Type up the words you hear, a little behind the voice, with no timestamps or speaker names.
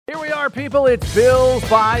our people, it's Bills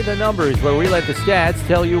by the Numbers, where we let the stats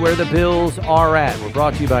tell you where the Bills are at. We're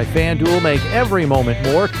brought to you by FanDuel. Make every moment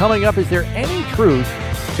more. Coming up, is there any truth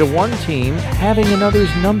to one team having another's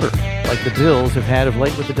number, like the Bills have had of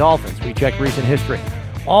late with the Dolphins? We check recent history.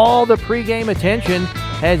 All the pregame attention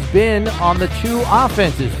has been on the two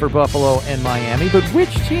offenses for Buffalo and Miami, but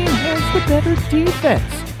which team has the better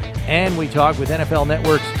defense? And we talk with NFL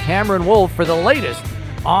Network's Cameron Wolfe for the latest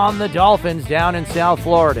on the Dolphins down in South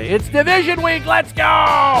Florida. It's Division Week. Let's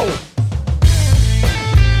go!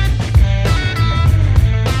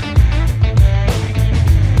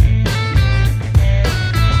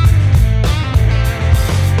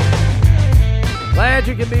 Glad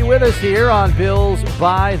you can be with us here on Bills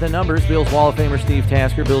by the Numbers. Bills Hall of Famer Steve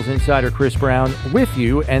Tasker, Bills insider Chris Brown with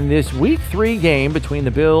you. And this Week 3 game between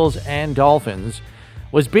the Bills and Dolphins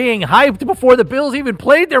was being hyped before the Bills even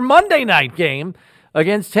played their Monday night game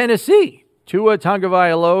against Tennessee. Tua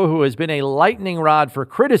Tagovailoa, who has been a lightning rod for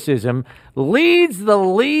criticism, leads the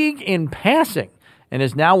league in passing and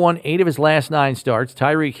has now won 8 of his last 9 starts.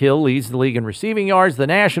 Tyreek Hill leads the league in receiving yards. The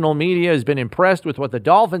national media has been impressed with what the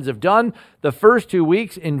Dolphins have done the first 2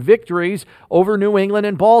 weeks in victories over New England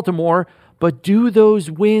and Baltimore. But do those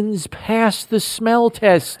wins pass the smell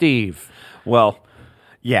test, Steve? Well,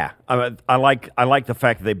 yeah, I like the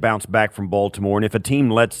fact that they bounced back from Baltimore, and if a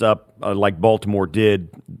team lets up like Baltimore did,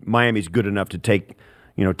 Miami's good enough to take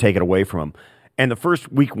it away from them. And the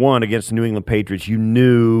first week 1 against the New England Patriots, you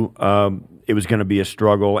knew it was going to be a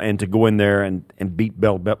struggle, and to go in there and beat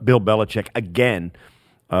Bill Belichick again,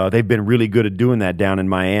 they've been really good at doing that down in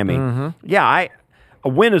Miami. Mm-hmm. Yeah, a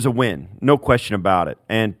win is a win, no question about it.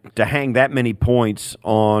 And to hang that many points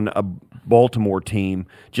on a Baltimore team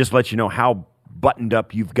just lets you know how buttoned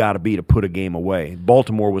up you've got to be to put a game away.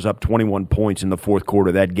 Baltimore was up 21 points in the fourth quarter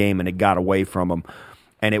of that game, and it got away from them.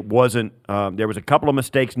 And it wasn't there was a couple of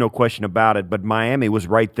mistakes, no question about it, but Miami was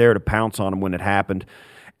right there to pounce on them when it happened.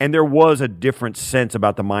 And there was a different sense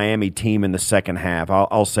about the Miami team in the second half.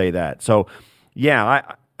 I'll say that. So, yeah,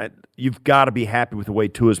 you've got to be happy with the way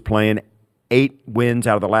Tua's playing. 8 wins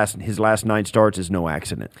out of his last 9 starts is no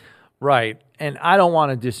accident. Right. And I don't want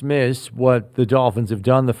to dismiss what the Dolphins have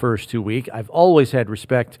done the first 2 weeks. I've always had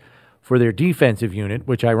respect for their defensive unit,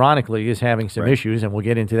 which ironically is having some issues, and we'll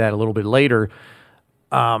get into that a little bit later.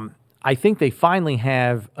 I think they finally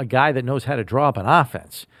have a guy that knows how to draw up an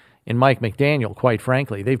offense in Mike McDaniel, quite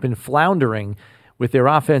frankly. They've been floundering with their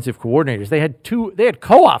offensive coordinators. They had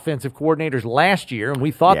co-offensive coordinators last year, and we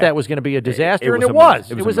thought that was going to be a disaster, and it was.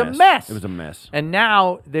 It was a mess. It was a mess. And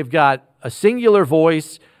now they've got a singular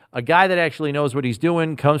voice, a guy that actually knows what he's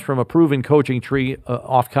doing, comes from a proven coaching tree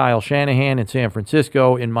off Kyle Shanahan in San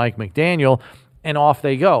Francisco in Mike McDaniel, and off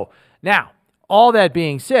they go. Now, all that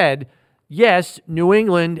being said, yes, New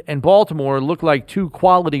England and Baltimore look like 2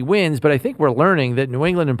 quality wins, but I think we're learning that New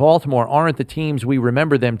England and Baltimore aren't the teams we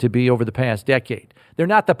remember them to be over the past decade. They're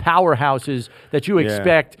not the powerhouses that you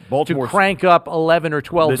expect to crank up 11 or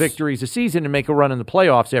 12 victories a season and make a run in the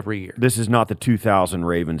playoffs every year. This is not the 2000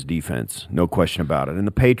 Ravens defense, no question about it. And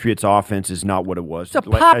the Patriots offense is not what it was. It's a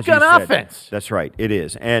pop-gun offense. That's right, it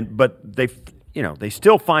is. But they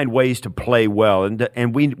still find ways to play well,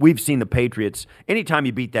 and we've seen the Patriots. Anytime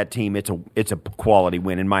you beat that team, it's a quality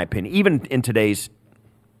win, in my opinion. Even in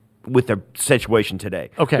with the situation today,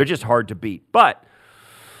 they're just hard to beat. But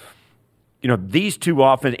these two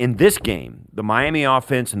offense in this game, the Miami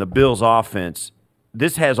offense and the Bills offense,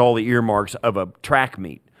 this has all the earmarks of a track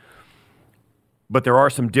meet. But there are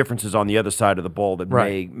some differences on the other side of the ball that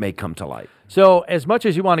may come to light. So as much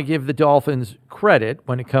as you want to give the Dolphins credit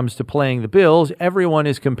when it comes to playing the Bills, everyone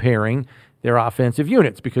is comparing their offensive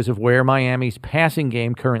units because of where Miami's passing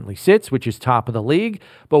game currently sits, which is top of the league.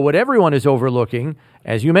 But what everyone is overlooking,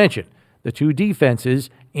 as you mentioned, the 2 defenses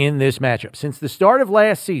in this matchup. Since the start of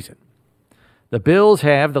last season, the Bills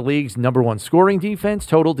have the league's number 1 scoring defense,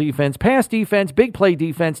 total defense, pass defense, big play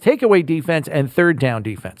defense, takeaway defense, and third down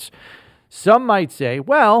defense. Some might say,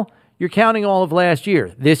 well, you're counting all of last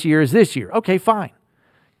year. This year is this year. Okay, fine.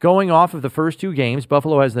 Going off of the first 2 games,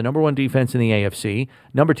 Buffalo has the number 1 defense in the AFC,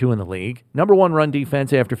 number 2 in the league, number 1 run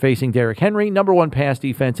defense after facing Derrick Henry, number 1 pass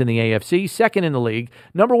defense in the AFC, second in the league,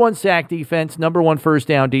 number 1 sack defense, number 1 first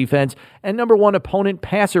down defense, and number 1 opponent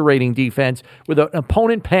passer rating defense with an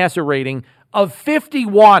opponent passer rating of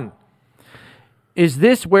 51. Is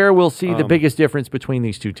this where we'll see the biggest difference between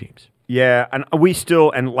these 2 teams? Yeah, and we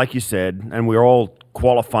still, and like you said, and we're all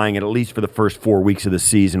qualifying it at least for the first 4 weeks of the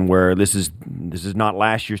season, where this is not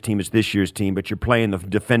last year's team, it's this year's team, but you're playing the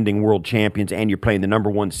defending world champions and you're playing the number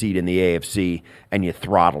 1 seed in the AFC, and you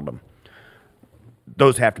throttled them.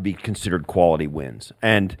 Those have to be considered quality wins.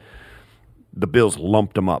 And the Bills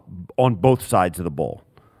lumped them up. on both sides of the ball.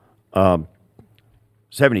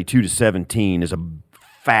 72-17 is a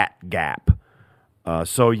fat gap.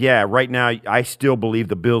 Right now I still believe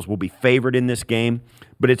the Bills will be favored in this game,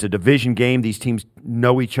 but it's a division game. These teams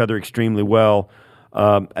know each other extremely well.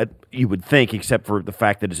 You would think, except for the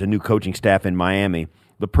fact that it's a new coaching staff in Miami,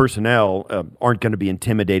 the personnel aren't going to be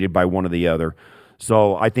intimidated by one or the other.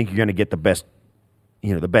 So I think you're going to get the best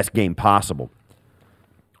game possible.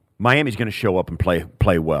 Miami's going to show up and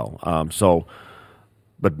play well.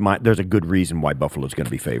 There's a good reason why Buffalo's going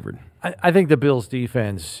to be favored. I think the Bills'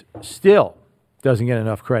 defense still doesn't get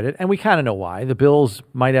enough credit, and we kind of know why. The Bills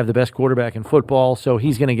might have the best quarterback in football, so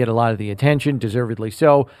he's going to get a lot of the attention, deservedly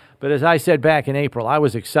so. But as I said back in April, I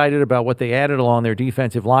was excited about what they added along their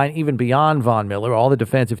defensive line, even beyond Von Miller, all the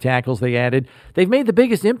defensive tackles they added. They've made the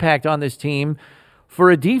biggest impact on this team for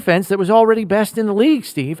a defense that was already best in the league,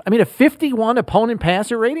 Steve. I mean, a 51 opponent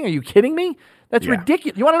passer rating? Are you kidding me? That's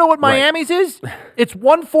ridiculous. You want to know what Miami's is? It's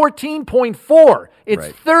 114.4. It's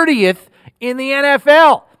 30th in the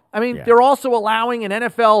NFL. I mean, they're also allowing an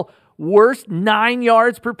NFL worst 9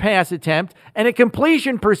 yards per pass attempt and a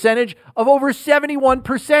completion percentage of over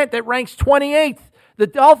 71% that ranks 28th. The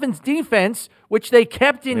Dolphins' defense, which they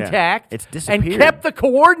kept intact it's disappeared. And kept the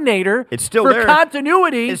coordinator it's still for there.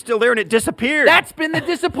 Continuity. It's still there, and it disappeared. That's been the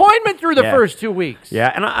disappointment through the first 2 weeks.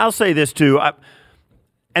 Yeah, and I'll say this, too.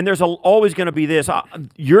 And there's always going to be this.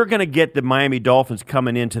 You're going to get the Miami Dolphins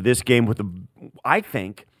coming into this game with, I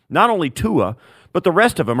think, not only Tua, but the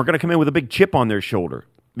rest of them are going to come in with a big chip on their shoulder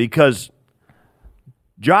because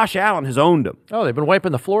Josh Allen has owned them. Oh, they've been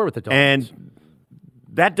wiping the floor with the Dolphins. And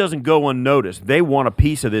that doesn't go unnoticed. They want a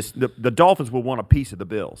piece of this. The Dolphins will want a piece of the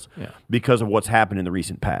Bills because of what's happened in the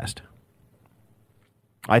recent past.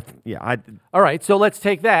 All right, so let's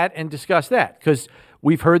take that and discuss that because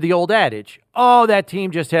we've heard the old adage, oh, that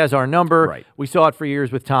team just has our number. Right. We saw it for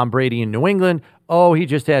years with Tom Brady in New England. Oh, he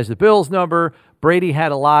just has the Bills' number. Brady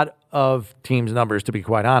had a lot of teams' numbers, to be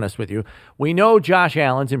quite honest with you. We know Josh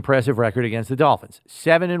Allen's impressive record against the Dolphins,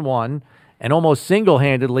 7-1, and almost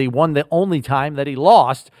single-handedly won the only time that he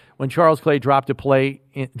lost when Charles Clay dropped a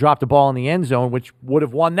ball in the end zone, which would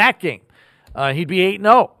have won that game. He'd be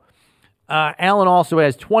 8-0. Allen also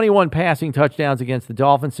has 21 passing touchdowns against the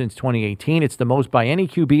Dolphins since 2018. It's the most by any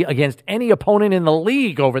QB against any opponent in the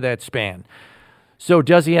league over that span. So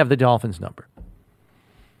does he have the Dolphins' number?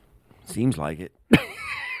 Seems like it.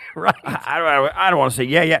 Right. I don't want to say,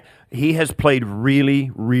 yeah. He has played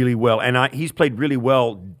really, really well. And he's played really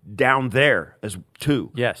well down there as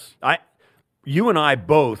too. Yes. You and I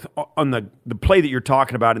both, on the play that you're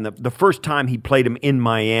talking about, and the first time he played him in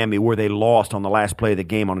Miami where they lost on the last play of the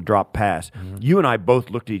game on a drop pass, you and I both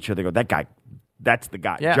looked at each other and go, that guy, that's the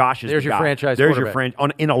guy. Yeah, Josh is there's the your guy. franchise There's quarterback. your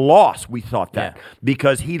franchise. In a loss, we thought that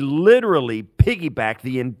because he literally piggybacked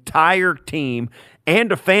the entire team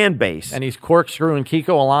and a fan base. And he's corkscrewing Kiko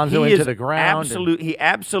Alonso into the ground. He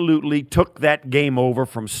absolutely took that game over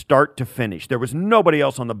from start to finish. There was nobody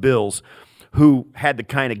else on the Bills who had the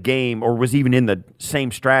kind of game or was even in the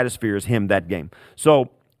same stratosphere as him that game. So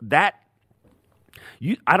I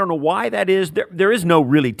don't know why that is. There is no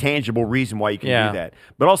really tangible reason why you can do that.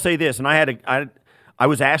 But I'll say this, and I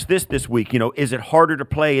was asked this week, is it harder to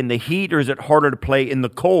play in the heat or is it harder to play in the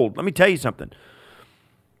cold? Let me tell you something.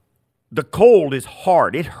 The cold is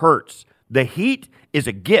hard. It hurts. The heat is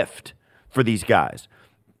a gift for these guys.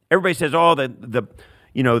 Everybody says, oh,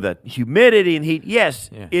 the humidity and heat. Yes,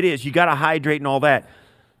 it is. You got to hydrate and all that.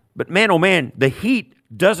 But man, oh man, the heat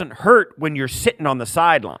doesn't hurt when you're sitting on the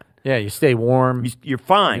sideline. Yeah, you stay warm. You're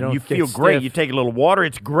fine. You feel great. stiff. You take a little water.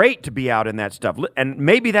 It's great to be out in that stuff. And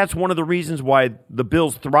maybe that's one of the reasons why the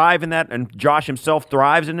Bills thrive in that and Josh himself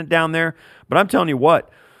thrives in it down there. But I'm telling you what,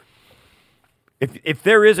 if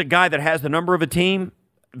there is a guy that has the number of a team,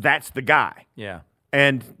 that's the guy. Yeah.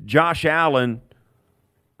 And Josh Allen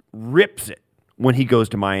rips it when he goes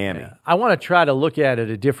to Miami. Yeah. I want to try to look at it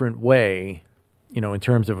a different way, in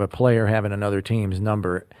terms of a player having another team's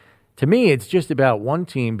number. To me, it's just about one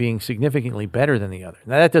team being significantly better than the other.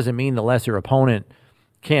 Now, that doesn't mean the lesser opponent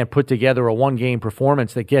can't put together a one-game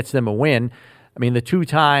performance that gets them a win. I mean, the two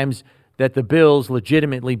times that the Bills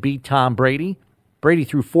legitimately beat Tom Brady, Brady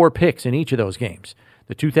threw 4 picks in each of those games.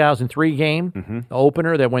 The 2003 game, the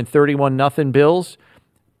opener that went 31-0 Bills,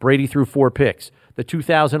 Brady threw 4 picks. The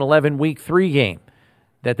 2011 Week 3 game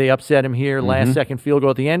that they upset him here, last-second field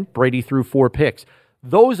goal at the end, Brady threw 4 picks.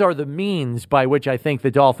 Those are the means by which I think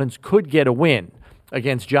the Dolphins could get a win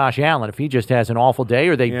against Josh Allen if he just has an awful day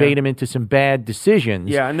or they bait him into some bad decisions.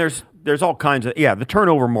 Yeah, and there's all kinds of – the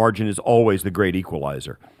turnover margin is always the great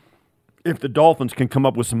equalizer. If the Dolphins can come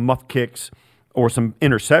up with some muff kicks or some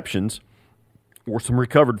interceptions, or some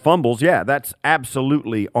recovered fumbles, yeah, that's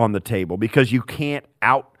absolutely on the table because you can't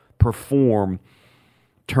outperform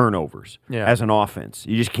turnovers as an offense.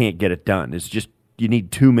 You just can't get it done. It's just you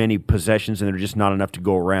need too many possessions, and they're just not enough to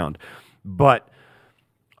go around. But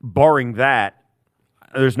barring that,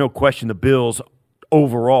 there's no question the Bills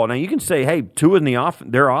overall. Now, you can say, hey, two in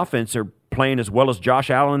their offense are playing as well as Josh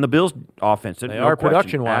Allen and the Bills' offense. They are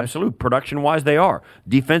production-wise. Absolutely. Production-wise, they are.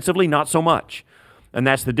 Defensively, not so much. And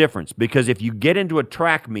that's the difference. Because if you get into a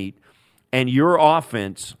track meet and your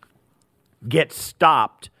offense gets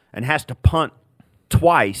stopped and has to punt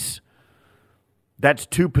twice, that's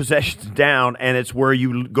 2 possessions down, and it's where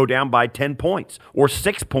you go down by 10 points or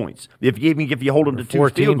 6 points, even if you hold them to 2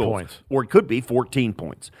 field goals. Points. Or it could be 14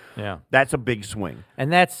 points. Yeah. That's a big swing.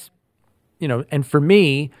 And that's, and for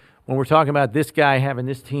me, when we're talking about this guy having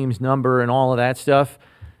this team's number and all of that stuff,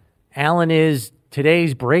 Allen is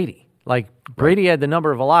today's Brady. Like, Brady had the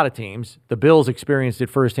number of a lot of teams. The Bills experienced it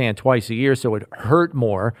firsthand twice a year, so it hurt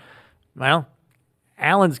more. Well,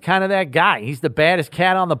 Allen's kind of that guy. He's the baddest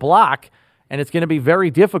cat on the block, and it's going to be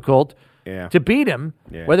very difficult to beat him,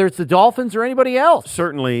 whether it's the Dolphins or anybody else.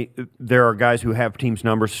 Certainly, there are guys who have teams'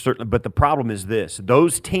 numbers, certainly, but the problem is this.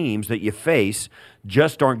 Those teams that you face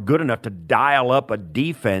just aren't good enough to dial up a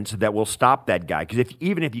defense that will stop that guy. Because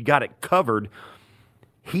even if you got it covered,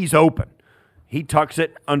 he's open. He tucks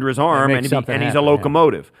it under his arm, and he's a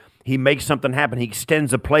locomotive. He makes something happen. He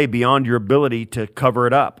extends a play beyond your ability to cover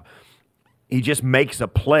it up. He just makes a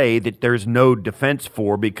play that there's no defense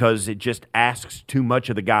for because it just asks too much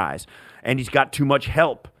of the guys. And he's got too much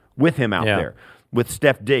help with him out there, with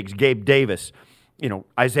Steph Diggs, Gabe Davis,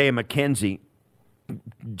 Isaiah McKenzie,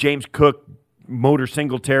 James Cook, Motor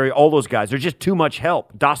Singletary, all those guys. There's just too much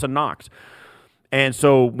help. Dawson Knox. And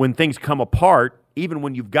so when things come apart, even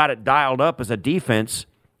when you've got it dialed up as a defense,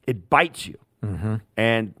 it bites you. Mm-hmm.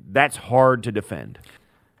 And that's hard to defend.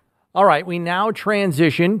 All right, we now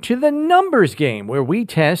transition to the numbers game where we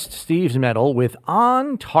test Steve's mettle with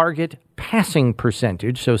on-target passing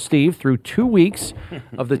percentage. So, Steve, through 2 weeks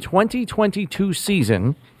of the 2022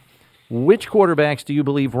 season, which quarterbacks do you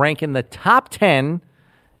believe rank in the top 10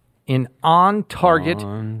 in on-target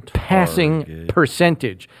passing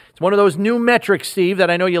percentage? It's one of those new metrics, Steve, that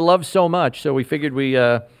I know you love so much, so we figured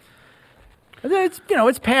it's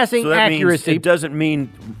passing so that accuracy. Means it doesn't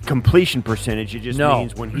mean completion percentage. It just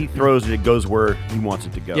means when he throws it, it goes where he wants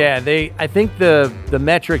it to go. Yeah, I think the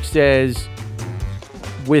metric says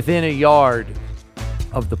within a yard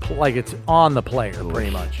of the like it's on the player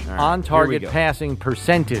pretty much. Right. On target passing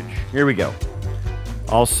percentage. Here we go.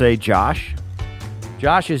 I'll say Josh.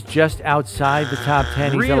 Josh is just outside the top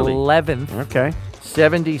 10. He's 11th. Okay.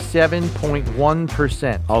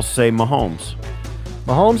 77.1%. I'll say Mahomes.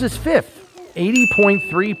 Mahomes is 5th.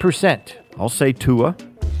 80.3%. I'll say Tua.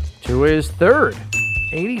 Tua is 3rd.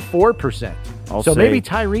 84%. Maybe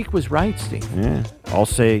Tyreek was right, Steve. Yeah. I'll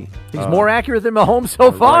say he's more accurate than Mahomes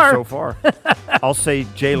so far. Right so far. I'll say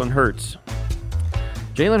Jalen Hurts.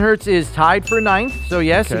 Jalen Hurts is tied for 9th. So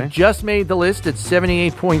yes, he just made the list at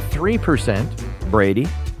 78.3%. Brady.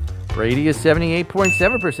 Brady is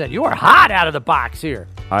 78.7%. You are hot out of the box here.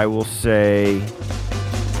 I will say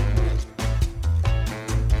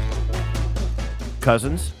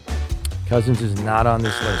Cousins. Cousins is not on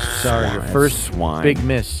this list. Sorry, your first big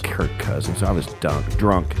miss. Kirk Cousins. I was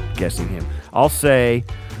drunk guessing him. I'll say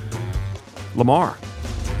Lamar.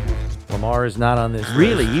 Lamar is not on this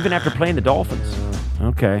Really? list. Even after playing the Dolphins?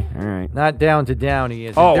 Okay, all right. Not down to down, he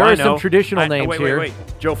is. Oh, there I are know. some traditional names here. Wait.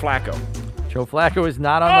 Joe Flacco. Joe Flacco is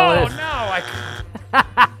not on the list. No.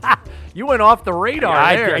 You went off the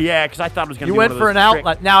radar there. Yeah, because I thought it was going to be You went for an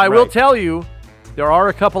outlier. Now, I will tell you, there are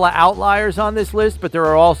a couple of outliers on this list, but there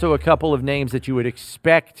are also a couple of names that you would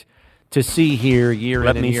expect to see here year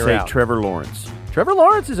in and year out. Let me say Trevor Lawrence. Trevor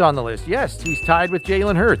Lawrence is on the list, yes. He's tied with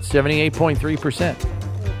Jalen Hurts, 78.3%.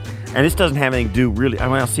 And this doesn't have anything to do really.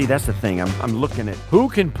 Well, see, that's the thing. I'm looking at who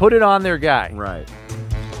can put it on their guy. Right.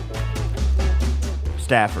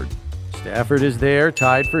 Stafford. Stafford is there,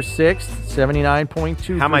 tied for 6th,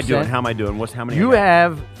 79.2%. How am I doing? How many? How many? You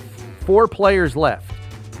have 4 players left.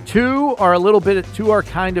 2 are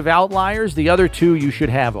kind of outliers. The other 2 you should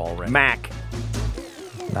have already. Mac.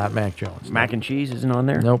 Not Mac Jones. Mac and cheese isn't on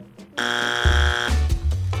there? Nope.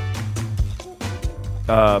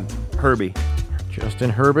 Herbie. Justin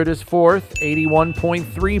Herbert is 4th,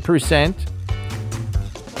 81.3%.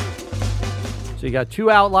 So you got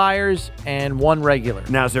 2 outliers and 1 regular.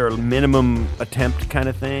 Now, is there a minimum attempt kind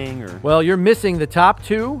of thing? Or? Well, you're missing the top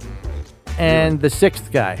 2 and the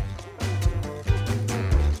 6th guy.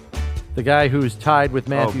 The guy who's tied with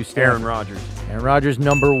Matthew Stafford. Aaron Rodgers. Aaron Rodgers,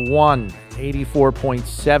 number 1.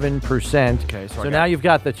 84.7%. Okay, so now you've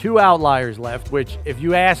got the two outliers left, which, if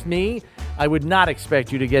you asked me, I would not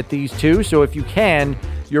expect you to get these two. So if you can,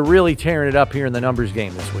 you're really tearing it up here in the numbers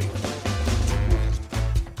game this week.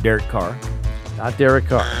 Derek Carr. Not Derek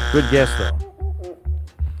Carr. Good guess, though.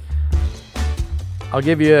 I'll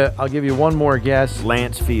give you one more guess.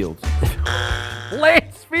 Lance Fields.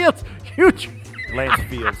 Lance Fields. Lance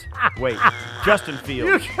Fields. Wait, Justin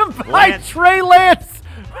Fields. You combined Trey Lance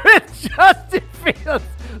with Justin Fields.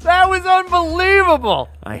 That was unbelievable.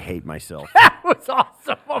 I hate myself. That was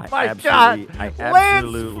awesome. Oh, my God.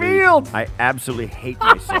 Lance Fields. I absolutely hate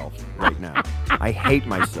myself right now. I hate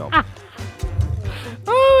myself.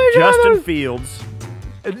 Oh, my God. Justin Fields.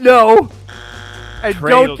 No. And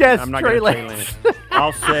don't guess Trey Lance.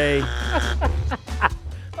 I'll say.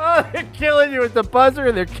 Oh, they're killing you with the buzzer,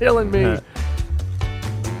 and they're killing me.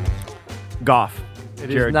 Goff. It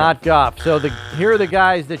is not Goff. So here are the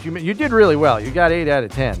guys that you did really well. You got 8 out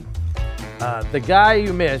of 10. The guy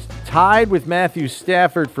you missed, tied with Matthew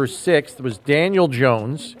Stafford for 6th, was Daniel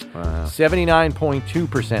Jones. Wow.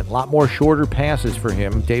 79.2%. A lot more shorter passes for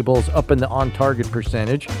him. Daboll's up in the on-target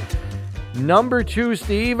percentage. Number 2,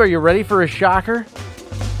 Steve, are you ready for a shocker?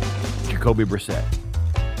 Jacoby Brissett.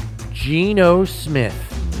 Geno Smith.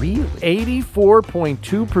 Really?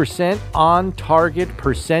 84.2% on-target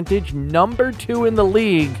percentage. Number 2 in the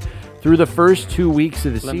league through the first 2 weeks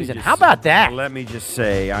of the season. How about that? Let me just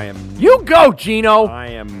say You go, Geno! I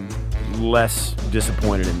am less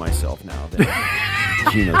disappointed in myself now than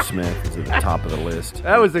Geno Smith is at the top of the list.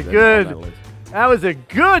 That was a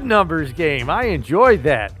good numbers game. I enjoyed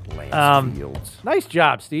that. Lance Fields. Nice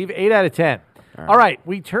job, Steve. 8 out of 10. All right,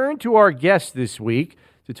 we turn to our guest this week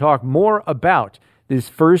to talk more about this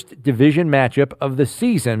first division matchup of the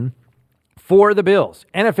season for the Bills.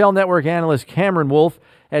 NFL Network analyst Cameron Wolfe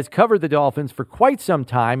has covered the Dolphins for quite some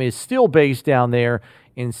time, is still based down there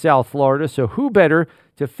in South Florida, so who better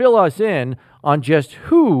to fill us in on just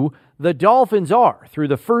who the Dolphins are through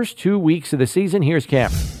the first 2 weeks of the season. Here's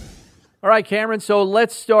Cameron. All right, Cameron, so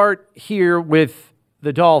let's start here with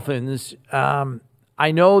the Dolphins.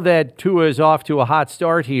 I know that Tua is off to a hot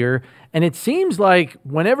start here, and it seems like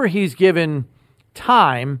whenever he's given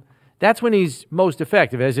time, that's when he's most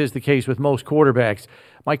effective, as is the case with most quarterbacks.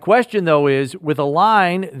 My question, though, is with a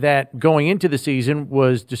line that going into the season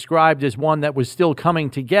was described as one that was still coming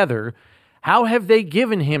together, how have they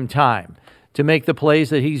given him time to make the plays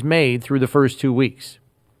that he's made through the first 2 weeks?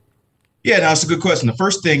 Yeah, that's a good question. The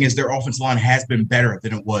first thing is their offensive line has been better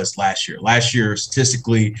than it was last year. Last year,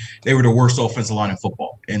 statistically, they were the worst offensive line in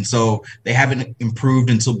football. And so they haven't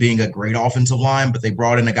improved until being a great offensive line, but they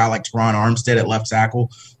brought in a guy like Teron Armstead at left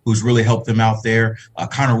tackle, who's really helped them out there.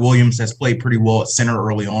 Connor Williams has played pretty well at center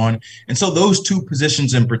early on. And so those two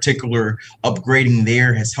positions in particular, upgrading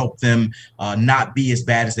there has helped them not be as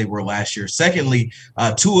bad as they were last year. Secondly,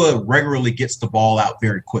 Tua regularly gets the ball out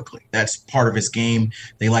very quickly. That's part of his game.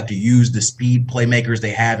 They like to use the speed playmakers they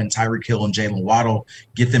have in Tyreek Hill and Jalen Waddle,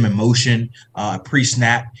 get them in motion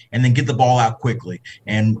pre-snap, and then get the ball out quickly.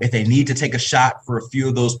 And if they need to take a shot for a few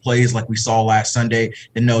of those plays like we saw last Sunday,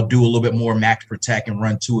 then they'll do a little bit more max protect and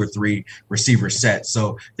run 2 or 3 receiver sets.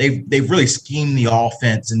 So they've really schemed the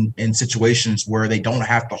offense in situations where they don't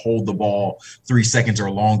have to hold the ball 3 seconds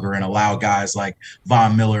or longer and allow guys like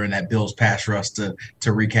Von Miller and that Bills pass rush to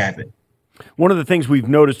wreak havoc. One of the things we've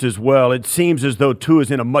noticed as well, it seems as though Tua is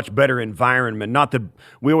in a much better environment. Not that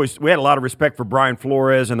we had a lot of respect for Brian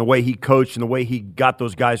Flores and the way he coached and the way he got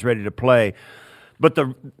those guys ready to play. But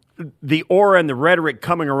the aura and the rhetoric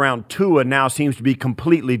coming around Tua now seems to be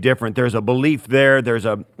completely different. There's a belief there. There's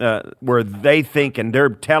where they think and they're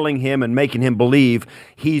telling him and making him believe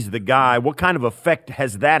he's the guy. What kind of effect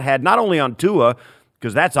has that had, not only on Tua,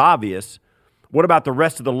 because that's obvious, what about the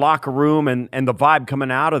rest of the locker room and the vibe coming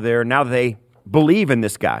out of there now that they believe in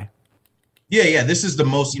this guy? Yeah. This is the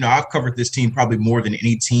most, I've covered this team probably more than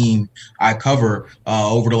any team I cover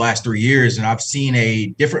over the last 3 years. And I've seen a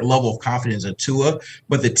different level of confidence in Tua,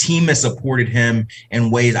 but the team has supported him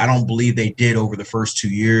in ways I don't believe they did over the first 2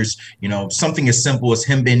 years. Something as simple as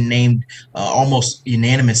him being named almost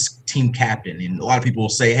unanimous team captain. And a lot of people will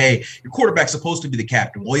say, hey, your quarterback's supposed to be the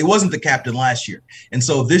captain. Well, he wasn't the captain last year. And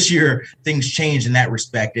so this year, things changed in that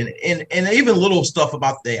respect. And even little stuff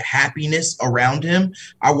about the happiness around him.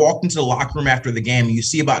 I walked into the locker room after the game, and you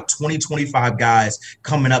see about 20, 25 guys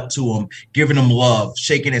coming up to him, giving him love,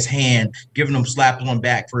 shaking his hand, giving him slap on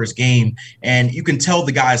back for his game. And you can tell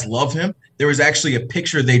the guys love him. There was actually a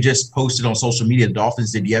picture they just posted on social media, the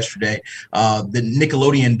Dolphins did yesterday. The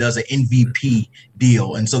Nickelodeon does an MVP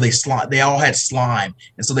deal. And so they all had slime.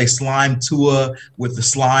 And so they slimed Tua with the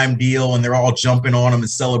slime deal, and they're all jumping on him and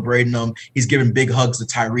celebrating him. He's giving big hugs to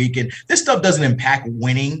Tyreek. And this stuff doesn't impact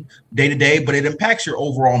winning day to day, but it impacts your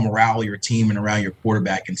overall morale of your team and around your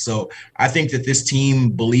quarterback. And so I think that this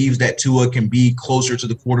team believes that Tua can be closer to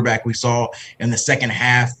the quarterback we saw in the second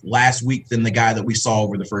half last week than the guy that we saw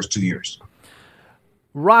over the first 2 years.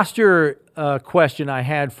 Roster question I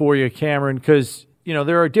had for you, Cameron, because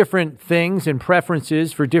there are different things and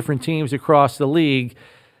preferences for different teams across the league.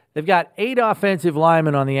 They've got 8 offensive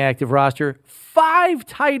linemen on the active roster, 5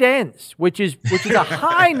 tight ends, which is a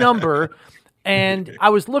high number. And I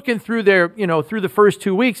was looking through through the first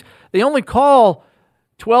 2 weeks, they only call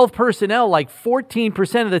 12 personnel like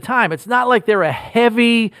 14% of the time. It's not like they're a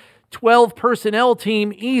heavy 12 personnel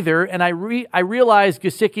team either. And I realize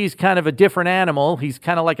Gesicki's kind of a different animal. He's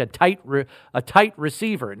kind of like a tight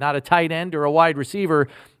receiver, not a tight end or a wide receiver.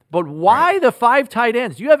 But why the 5 tight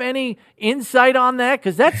ends? Do you have any insight on that?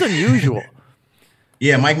 Because that's unusual.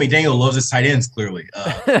 Yeah, Mike McDaniel loves his tight ends. Clearly,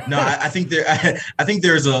 no, I think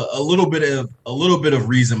there's a little bit of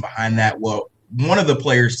reason behind that. Well, one of the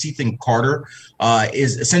players, Ethan Carter,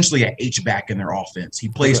 is essentially an H-back in their offense. He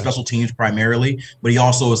plays special teams primarily, but he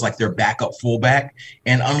also is like their backup fullback.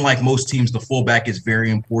 And unlike most teams, the fullback is very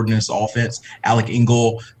important in this offense. Alec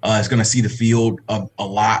Ingle is going to see the field a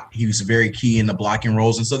lot. He was very key in the blocking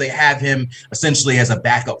roles. And so they have him essentially as a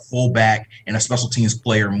backup fullback and a special teams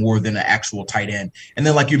player more than an actual tight end. And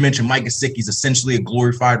then, like you mentioned, Mike Gesicki is essentially a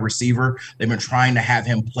glorified receiver. They've been trying to have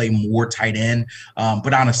him play more tight end,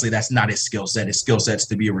 but honestly, that's not his skill set. His skill set's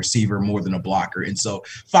to be a receiver more than a blocker. And so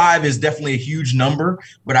 5 is definitely a huge number,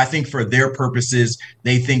 but I think for their purposes,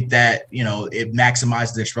 they think that, it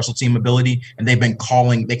maximizes their special team ability, and they can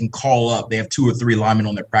call up. They have 2 or 3 linemen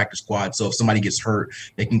on their practice squad. So if somebody gets hurt,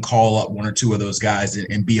 they can call up 1 or 2 of those guys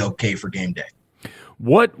and be okay for game day.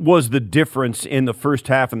 What was the difference in the first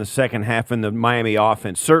half and the second half in the Miami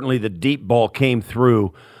offense? Certainly the deep ball came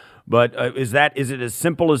through, but is it as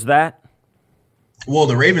simple as that? Well,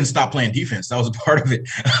 the Ravens stopped playing defense. That was a part of it.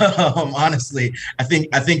 Honestly, I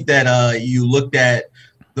think that you looked at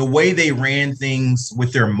the way they ran things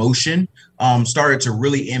with their motion started to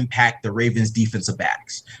really impact the Ravens defensive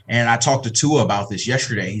backs. And I talked to Tua about this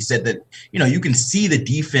yesterday. He said that, you can see the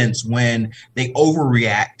defense when they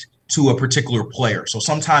overreact to a particular player. So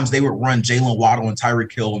sometimes they would run Jalen Waddle and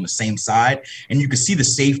Tyreek Hill on the same side, and you could see the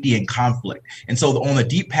safety and conflict. And so on the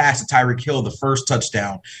deep pass to Tyreek Hill, the first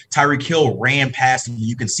touchdown, Tyreek Hill ran past him.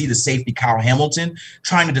 You can see the safety, Kyle Hamilton,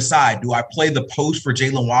 trying to decide, do I play the post for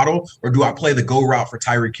Jalen Waddle or do I play the go route for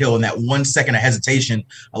Tyreek Hill? And that 1 second of hesitation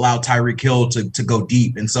allowed Tyreek Hill to go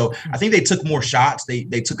deep. And so I think they took more shots. They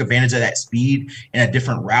took advantage of that speed in a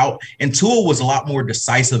different route. And Tua was a lot more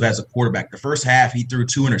decisive as a quarterback. The first half, he threw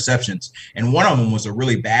 2 interceptions. And one of them was a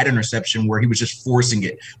really bad interception where he was just forcing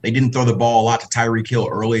it. They didn't throw the ball a lot to Tyreek Hill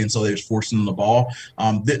early, and so they was forcing the ball.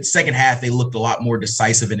 The second half, they looked a lot more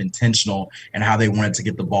decisive and intentional in how they wanted to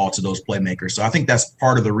get the ball to those playmakers. So I think that's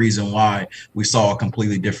part of the reason why we saw a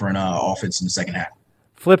completely different offense in the second half.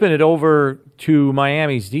 Flipping it over to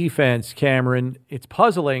Miami's defense, Cameron, it's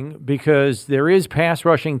puzzling because there is pass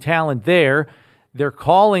rushing talent there. They're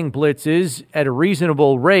calling blitzes at a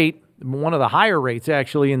reasonable rate, one of the higher rates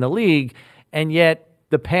actually in the league, and yet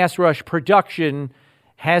the pass rush production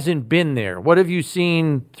hasn't been there. What have you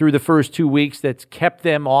seen through the first 2 weeks that's kept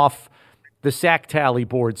them off the sack tally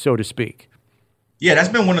board, so to speak? Yeah, that's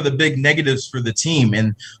been one of the big negatives for the team.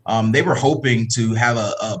 And they were hoping to have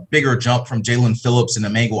a bigger jump from Jalen Phillips and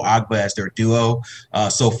Emmanuel Ogbah as their duo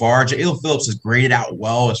so far. Jalen Phillips has graded out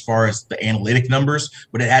well as far as the analytic numbers,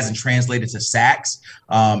 but it hasn't translated to sacks.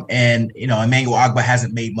 And Emmanuel Ogbah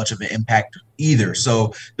hasn't made much of an impact either.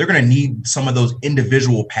 So they're going to need some of those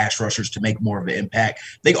individual pass rushers to make more of an impact.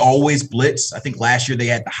 They always blitz. I think last year they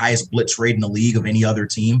had the highest blitz rate in the league of any other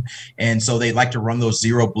team. And so they like to run those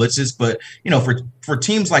 0 blitzes. But, for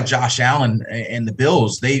teams like Josh Allen and the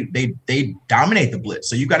Bills, they dominate the blitz.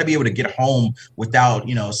 So you've got to be able to get home without,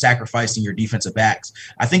 sacrificing your defensive backs.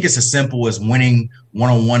 I think it's as simple as winning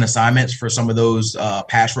one-on-one assignments for some of those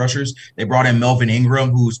pass rushers. They brought in Melvin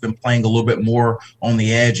Ingram, who's been playing a little bit more on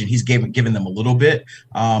the edge, and he's given them a little bit.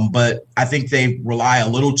 But I think they rely a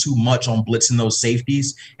little too much on blitzing those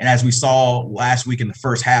safeties. And as we saw last week in the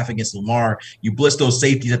first half against Lamar, you blitz those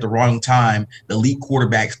safeties at the wrong time, the elite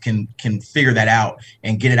quarterbacks can figure that out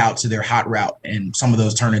and get it out to their hot route. And some of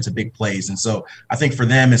those turn into big plays. And so I think for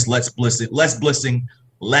them, it's less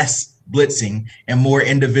blitzing, and more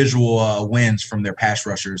individual wins from their pass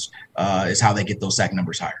rushers is how they get those sack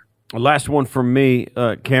numbers higher. Last one from me,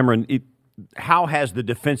 Cameron. How has the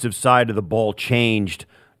defensive side of the ball changed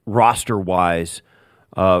roster-wise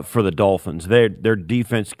for the Dolphins. Their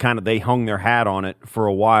defense they hung their hat on it for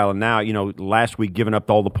a while, and now last week giving up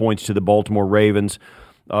all the points to the Baltimore Ravens.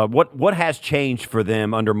 What has changed for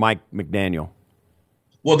them under Mike McDaniel?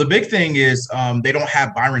 Well, the big thing is they don't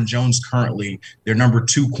have Byron Jones currently, their number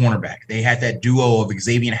 2 cornerback. They had that duo of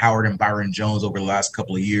Xavier Howard and Byron Jones over the last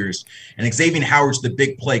couple of years. And Xavier Howard's the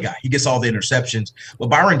big play guy. He gets all the interceptions. But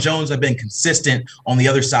Byron Jones have been consistent on the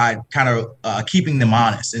other side, kind of keeping them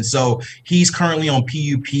honest. And so he's currently on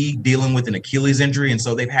PUP dealing with an Achilles injury. And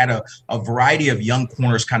so they've had a variety of young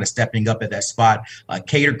corners kind of stepping up at that spot.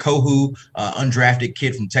 Kader Kohu, undrafted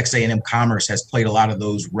kid from Texas A&M Commerce, has played a lot of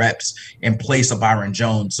those reps in place of Byron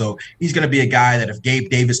Jones. So he's going to be a guy that if Gabe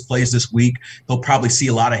Davis plays this week, he'll probably see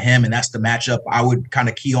a lot of him, and that's the matchup I would kind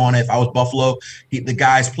of key on if I was Buffalo. The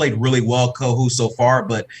guy's played really well, Kohu, so far,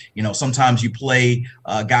 but sometimes you play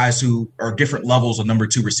guys who are different levels of number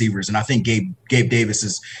 2 receivers, and I think Gabe Davis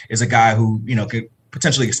is a guy who could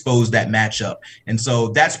potentially expose that matchup, and so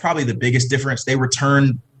that's probably the biggest difference. They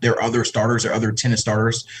returned their other starters, their other tennis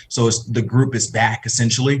starters. So the group is back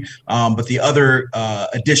essentially. But the other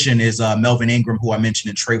addition is Melvin Ingram, who I mentioned,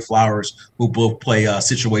 and Trey Flowers, who both play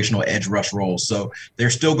situational edge rush roles. So they're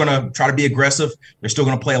still going to try to be aggressive. They're still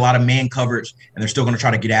going to play a lot of man coverage, and they're still going to try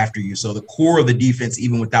to get after you. So the core of the defense,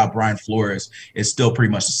 even without Brian Flores, is still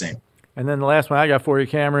pretty much the same. And then the last one I got for you,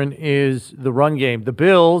 Cameron, is the run game. The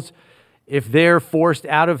Bills, if they're forced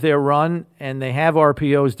out of their run and they have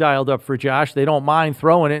RPOs dialed up for Josh, they don't mind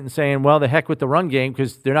throwing it and saying, well, the heck with the run game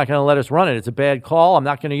because they're not going to let us run it. It's a bad call. I'm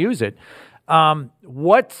not going to use it.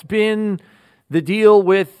 What's been the deal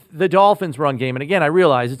with the Dolphins run game? And again, I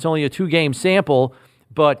realize it's only a 2-game sample,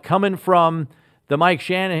 but coming from the Mike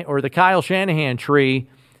Shanahan or the Kyle Shanahan tree,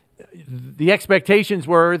 the expectations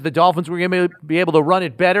were the Dolphins were going to be able to run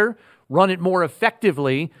it better, run it more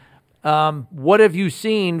effectively. What have you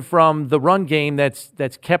seen from the run game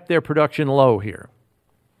that's kept their production low here?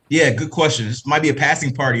 Yeah, good question. This might be a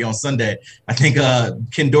passing party on Sunday. I think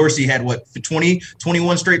Ken Dorsey had,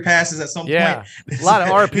 21 straight passes at some point? Yeah, a lot of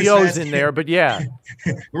RPOs in there, but yeah.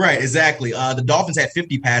 Right, exactly. The Dolphins had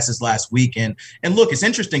 50 passes last week. And look, it's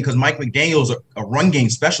interesting because Mike McDaniel's a run game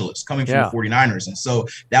specialist coming from the 49ers. And so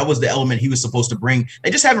that was the element he was supposed to bring.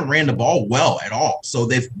 They just haven't ran the ball well at all. So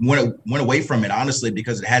they've went away from it, honestly,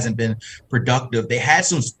 because it hasn't been productive. They had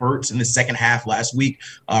some spurts in the second half last week.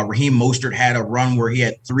 Raheem Mostert had a run where he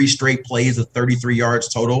had 3 straight plays of 33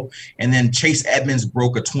 yards total. And then Chase Edmonds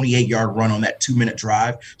broke a 28-yard run on that 2-minute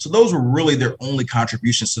drive. So those were really their only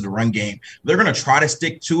contributions to the run game. They're going to try to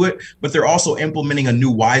stick to it, but they're also implementing a new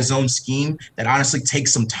Y zone scheme that honestly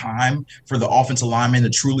takes some time for the offensive linemen to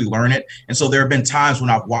truly learn it. And so there have been times when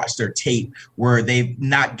I've watched their tape where they've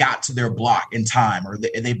not got to their block in time, or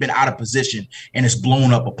they've been out of position and it's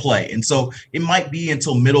blown up a play. And so it might be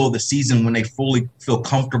until middle of the season when they fully feel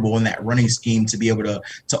comfortable in that running scheme to be able to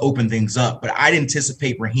open things up. But I'd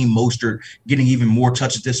anticipate Raheem Mostert getting even more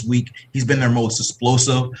touches this week. He's been their most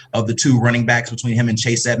explosive of the 2 running backs between him and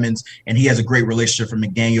Chase Edmonds, and he has a great relationship from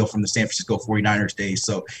McDaniel from the San Francisco 49ers days.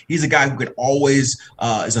 So he's a guy who could always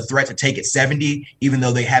is a threat to take it 70, even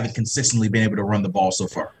though they haven't consistently been able to run the ball so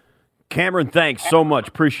far. Cameron, thanks so much.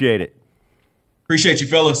 Appreciate it. Appreciate you,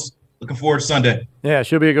 fellas. Looking forward to Sunday. Yeah,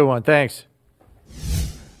 should be a good one. Thanks.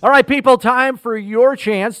 All right, people, time for your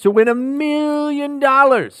chance to win $1 million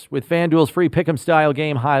with FanDuel's free pick'em style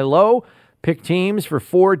game High-Low. Pick teams for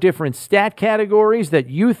 4 different stat categories that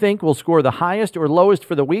you think will score the highest or lowest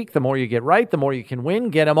for the week. The more you get right, the more you can win.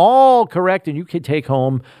 Get them all correct, and you can take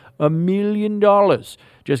home $1 million.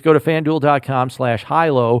 Just go to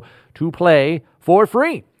FanDuel.com/high-low to play for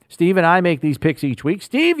free. Steve and I make these picks each week.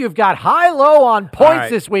 Steve, you've got high-low on points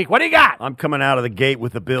this week. What do you got? I'm coming out of the gate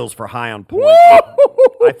with the Bills for high on points.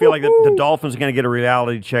 I feel like the Dolphins are going to get a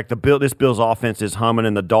reality check. This Bills offense is humming,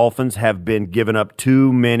 and the Dolphins have been giving up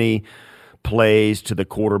too many plays to the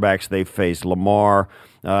quarterbacks they've faced, Lamar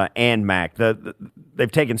and Mac.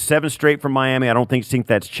 They've taken 7 straight from Miami. I don't think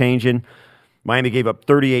that's changing. Miami gave up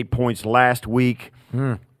 38 points last week.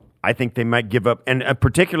 I think they might give up, and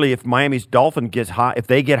particularly if Miami's Dolphin gets hot, if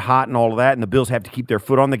they get hot and all of that, and the Bills have to keep their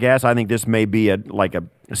foot on the gas, I think this may be a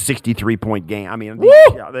 63-point game. I mean,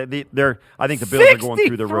 I think the Bills are going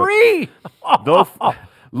through the roof.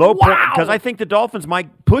 Low point, because I think the Dolphins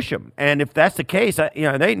might push them, and if that's the case, they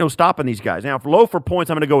ain't no stopping these guys. Now, for low for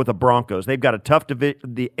points, I'm going to go with the Broncos. They've got a tough the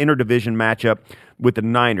interdivision matchup with the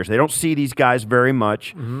Niners. They don't see these guys very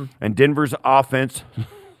much, and Denver's offense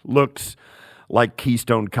looks like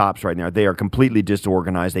Keystone Cops right now. They are completely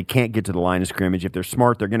disorganized. They can't get to the line of scrimmage. If they're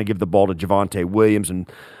smart, they're going to give the ball to Javonte Williams and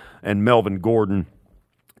Melvin Gordon.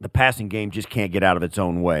 The passing game just can't get out of its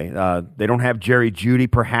own way. They don't have Jerry Jeudy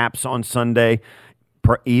perhaps on Sunday.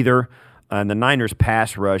 either. And the Niners'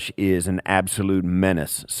 pass rush is an absolute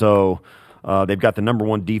menace. So they've got the number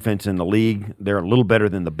one defense in the league. They're a little better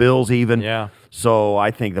than the Bills even. Yeah. So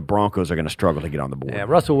I think the Broncos are going to struggle to get on the board. Yeah,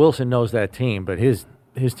 Russell Wilson knows that team, but his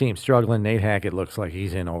team's struggling. Nate Hackett looks like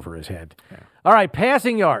he's in over his head. Yeah. All right,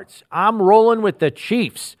 passing yards. I'm rolling with the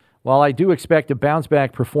Chiefs. While I do expect a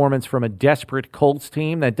bounce-back performance from a desperate Colts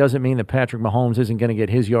team, that doesn't mean that Patrick Mahomes isn't going to get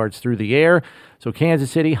his yards through the air. So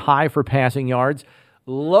Kansas City, high for passing yards.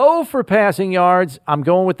 Low for passing yards, I'm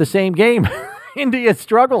going with the same game. India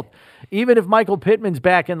struggled. Even if Michael Pittman's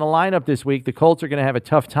back in the lineup this week, the Colts are going to have a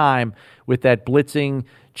tough time with that blitzing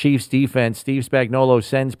Chiefs defense. Steve Spagnuolo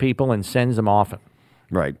sends people and sends them often.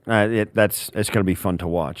 Right. It's going to be fun to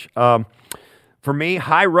watch. For me,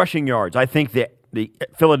 high rushing yards. I think the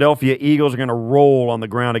Philadelphia Eagles are going to roll on the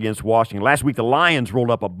ground against Washington. Last week, the Lions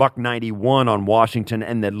rolled up a $191 on Washington,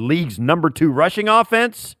 and the league's number 2 rushing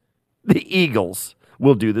offense, the Eagles,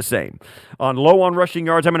 will do the same. Low on rushing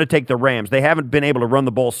yards, I'm going to take the Rams. They haven't been able to run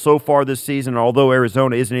the ball so far this season, although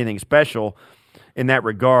Arizona isn't anything special in that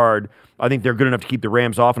regard. I think they're good enough to keep the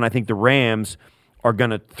Rams off, and I think the Rams are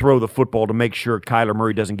going to throw the football to make sure Kyler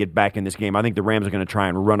Murray doesn't get back in this game. I think the Rams are going to try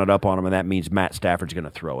and run it up on him, and that means Matt Stafford's going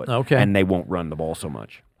to throw it. Okay. And they won't run the ball so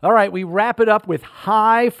much. All right, we wrap it up with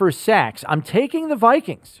high for sacks. I'm taking the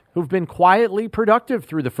Vikings, who've been quietly productive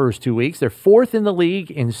through the first 2 weeks. They're 4th in the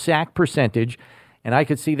league in sack percentage, and I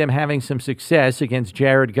could see them having some success against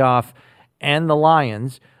Jared Goff and the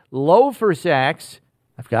Lions. Low for sacks,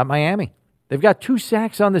 I've got Miami. They've got 2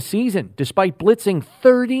 sacks on the season, despite blitzing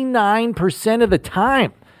 39% of the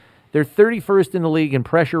time. They're 31st in the league in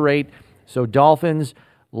pressure rate, so Dolphins,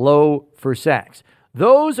 low for sacks.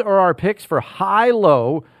 Those are our picks for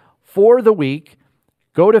high-low for the week.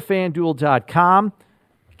 Go to FanDuel.com,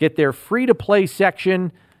 get their free-to-play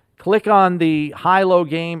section, click on the high-low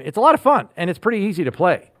game. It's a lot of fun, and it's pretty easy to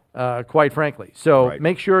play, quite frankly. So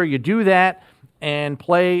Make sure you do that and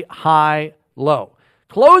play high-low.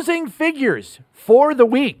 Closing figures for the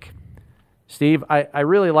week. Steve, I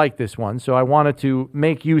really like this one, so I wanted to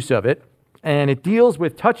make use of it. And it deals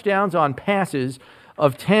with touchdowns on passes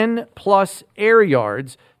of 10-plus air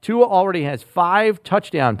yards. Tua already has 5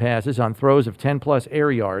 touchdown passes on throws of 10-plus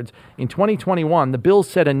air yards. In 2021, the Bills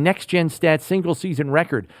set a next-gen stat single-season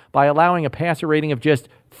record by allowing a passer rating of just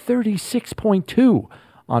 36.2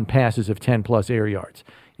 on passes of 10-plus air yards.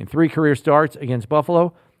 In 3 career starts against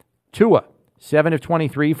Buffalo, Tua, 7 of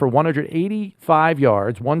 23 for 185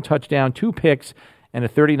 yards, 1 touchdown, 2 picks, and a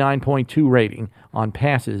 39.2 rating on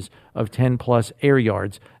passes of 10-plus air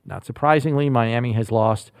yards. Not surprisingly, Miami has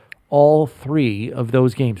lost all 3 of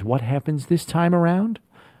those games. What happens this time around?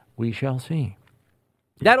 We shall see.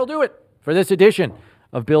 That'll do it for this edition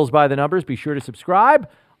of Bills by the Numbers. Be sure to subscribe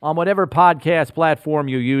on whatever podcast platform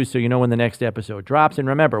you use so you know when the next episode drops. And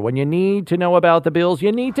remember, when you need to know about the Bills,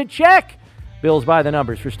 you need to check Bills by the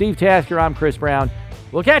Numbers. For Steve Tasker, I'm Chris Brown.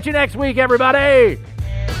 We'll catch you next week, everybody.